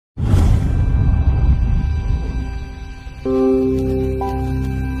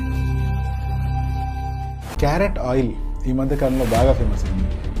Carrot oil ఈ మధ్య కాలంలో బాగా ఫేమస్ అయింది.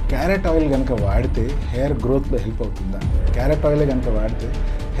 క్యారెట్ ఆయిల్ కనుక వాడితే హెయిర్ గ్రోత్లో హెల్ప్ అవుతుందా? క్యారెట్ ఆయిల్ కనుక వాడితే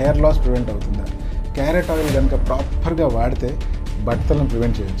హెయిర్ లాస్ ప్రివెంట్ అవుతుందా? క్యారెట్ ఆయిల్ కనుక ప్రాపర్గా వాడితే బట్టలను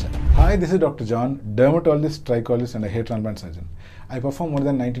ప్రివెంట్ చేయొచ్చా? Hi, this is doctor John, dermatologist, trichologist and hair transplant surgeon. I perform more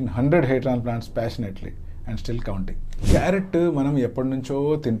than 1900 hair transplants passionately and still counting. Carrot మనం ఎప్పటి నుంచో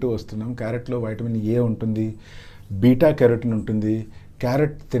తింటూ వస్తున్నాం. క్యారెట్లో వైటమిన్ ఏ ఉంటుంది, బీటా కెరోటిన్ ఉంటుంది.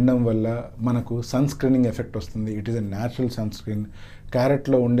 క్యారెట్ తినడం వల్ల మనకు సన్ స్క్రీనింగ్ ఎఫెక్ట్ వస్తుంది. It is a natural sun screen.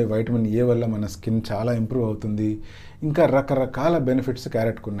 క్యారెట్లో ఉండే వైటమిన్ ఏ వల్ల మన స్కిన్ చాలా ఇంప్రూవ్ అవుతుంది. ఇంకా రకరకాల బెనిఫిట్స్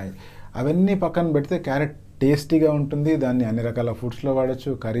క్యారెట్కు ఉన్నాయి. అవన్నీ పక్కన పెడితే క్యారెట్ టేస్టీగా ఉంటుంది. దాన్ని అన్ని రకాల ఫుడ్స్లో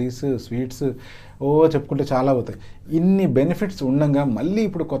వాడచ్చు, కర్రీస్, స్వీట్స్, చెప్పుకుంటే చాలా అవుతాయి. ఇన్ని బెనిఫిట్స్ ఉండగా మళ్ళీ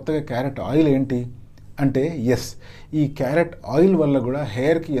ఇప్పుడు కొత్తగా క్యారెట్ ఆయిల్ ఏంటి అంటే, ఎస్, ఈ క్యారెట్ ఆయిల్ వల్ల కూడా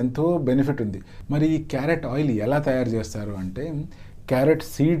హెయిర్కి ఎంతో బెనిఫిట్ ఉంది. మరి ఈ క్యారెట్ ఆయిల్ ఎలా తయారు చేస్తారు అంటే, క్యారెట్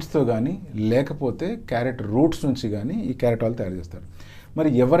సీడ్స్తో కానీ లేకపోతే క్యారెట్ రూట్స్ నుంచి కానీ ఈ క్యారెట్ ఆయిల్ తయారు చేస్తారు.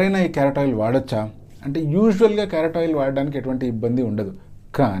 మరి ఎవరైనా ఈ క్యారెట్ ఆయిల్ వాడచ్చా అంటే, యూజువల్గా క్యారెట్ ఆయిల్ వాడడానికి ఎటువంటి ఇబ్బంది ఉండదు.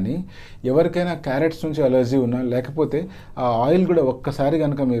 కానీ ఎవరికైనా క్యారెట్స్ నుంచి అలర్జీ ఉన్నా, లేకపోతే ఆ ఆయిల్ కూడా ఒక్కసారి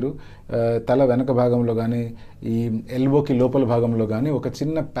కనుక మీరు తల వెనక భాగంలో కానీ ఈ ఎల్బోకి లోపల భాగంలో కానీ ఒక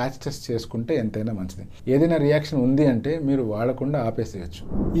చిన్న ప్యాచ్ టెస్ట్ చేసుకుంటే ఎంతైనా మంచిది. ఏదైనా రియాక్షన్ ఉంది అంటే మీరు వాడకుండా ఆపేసేయచ్చు.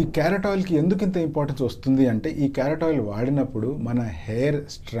 ఈ క్యారెట్ ఆయిల్కి ఎందుకు ఇంత ఇంపార్టెన్స్ వస్తుంది అంటే, ఈ క్యారెట్ ఆయిల్ వాడినప్పుడు మన హెయిర్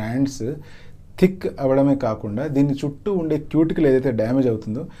స్ట్రాండ్స్ థిక్ అవ్వడమే కాకుండా దీని చుట్టూ ఉండే క్యూటికల్ ఏదైతే డ్యామేజ్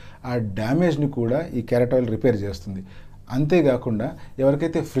అవుతుందో ఆ డ్యామేజ్ని కూడా ఈ క్యారెట్ ఆయిల్ రిపేర్ చేస్తుంది. అంతేకాకుండా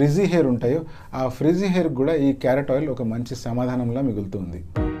ఎవరికైతే ఫ్రిజీ హెయిర్ ఉంటాయో ఆ ఫ్రిజీ హెయిర్ కూడా ఈ క్యారెట్ ఆయిల్ ఒక మంచి సమాధానంలా మిగులుతుంది.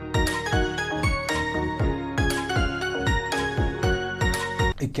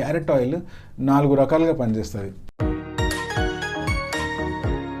 ఈ క్యారెట్ ఆయిల్ 4 రకాలుగా పనిచేస్తుంది.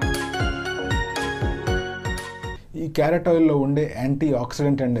 ఈ క్యారెట్ ఆయిల్లో ఉండే anti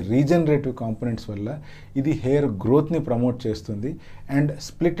oxidant and regenerative components వల్ల ఇది హెయిర్ గ్రోత్ని ప్రమోట్ చేస్తుంది అండ్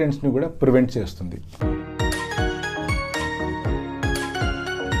స్ప్లిట్ ఎండ్స్ని కూడా ప్రివెంట్ చేస్తుంది.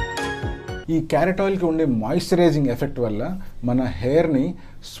 ఈ క్యారెట్ ఆయిల్కి ఉండే మాయిశ్చరైజింగ్ ఎఫెక్ట్ వల్ల మన హెయిర్ని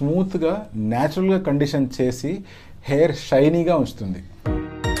స్మూత్గా, న్యాచురల్గా కండిషన్ చేసి హెయిర్ షైనీగా ఉంచుతుంది.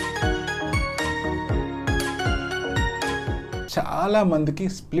 చాలామందికి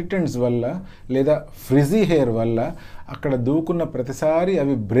స్ప్లిట్ ఎండ్స్ వల్ల లేదా ఫ్రిజీ హెయిర్ వల్ల అక్కడ దూకున్న ప్రతిసారి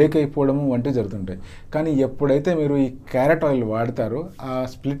అవి బ్రేక్ అయిపోవడము వంటివి జరుగుతుంటాయి. కానీ ఎప్పుడైతే మీరు ఈ క్యారెట్ ఆయిల్ వాడతారో ఆ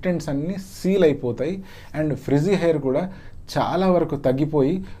స్ప్లిట్ ఎండ్స్ అన్నీ సీల్ అయిపోతాయి అండ్ ఫ్రిజీ హెయిర్ కూడా చాలా వరకు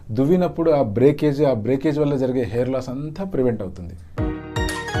తగ్గిపోయి దువ్వినప్పుడు ఆ బ్రేకేజ్ వల్ల జరిగే హెయిర్ లాస్ అంతా ప్రివెంట్ అవుతుంది.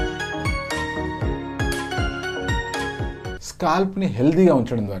 స్కాల్ప్ని హెల్దీగా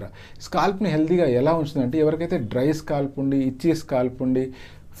ఉంచడం ద్వారా, స్కాల్ప్ని హెల్దీగా ఎలా ఉంచుతుందంటే, ఎవరికైతే డ్రై స్కాల్ప్ ఉండి, ఇచ్చీ స్కాల్ప్ ఉండి,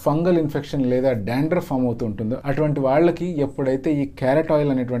 ఫంగల్ ఇన్ఫెక్షన్ లేదా డాండ్రఫ్ ఫామ్ అవుతూ ఉంటుందో అటువంటి వాళ్ళకి ఎప్పుడైతే ఈ క్యారెట్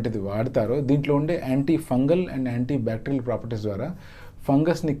ఆయిల్ అనేటువంటిది వాడతారో దీంట్లో ఉండే anti fungal and anti bacterial properties ద్వారా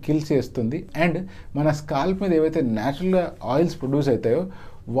ఫంగస్ని కిల్ చేస్తుంది అండ్ మన స్కాల్ప్ మీద ఏవైతే న్యాచురల్గా ఆయిల్స్ ప్రొడ్యూస్ అవుతాయో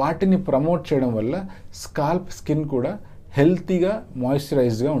వాటిని ప్రమోట్ చేయడం వల్ల స్కాల్ప్ స్కిన్ కూడా హెల్తీగా,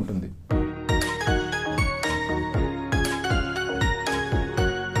 మాయిశ్చరైజ్డ్గా ఉంటుంది.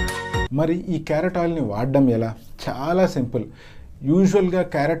 మరి ఈ క్యారెట్ ఆయిల్ని వాడడం ఎలా? చాలా సింపుల్. యూజువల్గా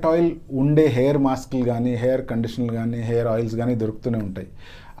క్యారెట్ ఆయిల్ ఉండే హెయిర్ మాస్క్లు కానీ, హెయిర్ కండిషనర్లు కానీ, హెయిర్ ఆయిల్స్ కానీ దొరుకుతూనే ఉంటాయి.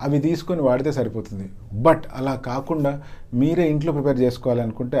 అవి తీసుకొని వాడితే సరిపోతుంది. బట్ అలా కాకుండా మీరే ఇంట్లో ప్రిపేర్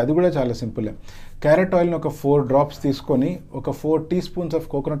చేసుకోవాలనుకుంటే అది కూడా చాలా సింపులే. క్యారెట్ ఆయిల్ని ఒక 4 డ్రాప్స్ తీసుకొని ఒక 4 టీ స్పూన్స్ ఆఫ్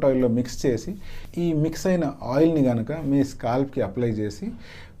కోకోనట్ ఆయిల్లో మిక్స్ చేసి ఈ మిక్స్ అయిన ఆయిల్ని కనుక మీ స్కాల్ప్కి అప్లై చేసి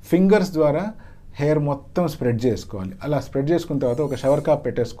ఫింగర్స్ ద్వారా హెయిర్ మొత్తం స్ప్రెడ్ చేసుకోవాలి. అలా స్ప్రెడ్ చేసుకున్న తర్వాత ఒక షవర్ కాప్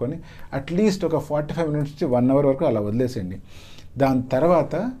పెట్టేసుకొని అట్లీస్ట్ ఒక 45 మినిట్స్ నుంచి 1 అవర్ వరకు అలా వదిలేసేయండి. దాని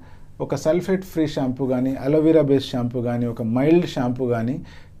తర్వాత ఒక సల్ఫేట్ ఫ్రీ షాంపూ కానీ, అలోవెరా బేస్డ్ షాంపూ కానీ, ఒక మైల్డ్ షాంపూ కానీ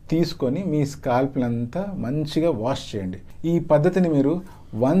తీసుకొని మీ స్కాల్ప్లంతా మంచిగా వాష్ చేయండి. ఈ పద్ధతిని మీరు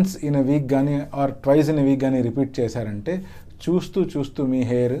వన్స్ ఇన్ ఎ వీక్ కానీ or twice in a week కానీ రిపీట్ చేశారంటే చూస్తూ మీ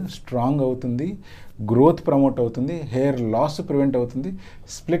హెయిర్ స్ట్రాంగ్ అవుతుంది, గ్రోత్ ప్రమోట్ అవుతుంది, హెయిర్ లాస్ ప్రివెంట్ అవుతుంది,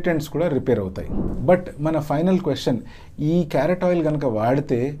 స్ప్లిట్ ఎండ్స్ కూడా రిపేర్ అవుతాయి. బట్ మన ఫైనల్ క్వశ్చన్, ఈ క్యారెట్ ఆయిల్ కనుక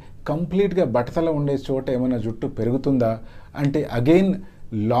వాడితే కంప్లీట్గా బట్టతల ఉండే చోట ఏమైనా జుట్టు పెరుగుతుందా అంటే, అగైన్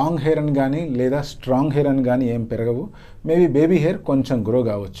లాంగ్ హెయిర్ అని కానీ లేదా స్ట్రాంగ్ హెయిర్ అని కానీ ఏం పెరగవు. మేబీ బేబీ హెయిర్ కొంచెం గ్రో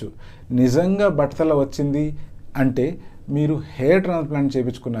కావచ్చు. నిజంగా బట్టతల వచ్చింది అంటే మీరు హెయిర్ ట్రాన్స్ప్లాంట్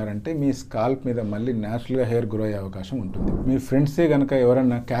చేయించుకున్నారంటే మీ స్కాల్ప్ మీద మళ్ళీ న్యాచురల్గా హెయిర్ గ్రో అయ్యే అవకాశం ఉంటుంది. మీ ఫ్రెండ్సే కనుక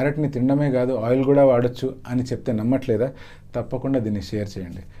ఎవరన్నా క్యారెట్ని తినడమే కాదు ఆయిల్ కూడా వాడచ్చు అని చెప్తే నమ్మట్లేదా? తప్పకుండా దీన్ని షేర్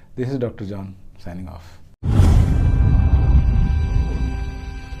చేయండి. This is doctor John signing off.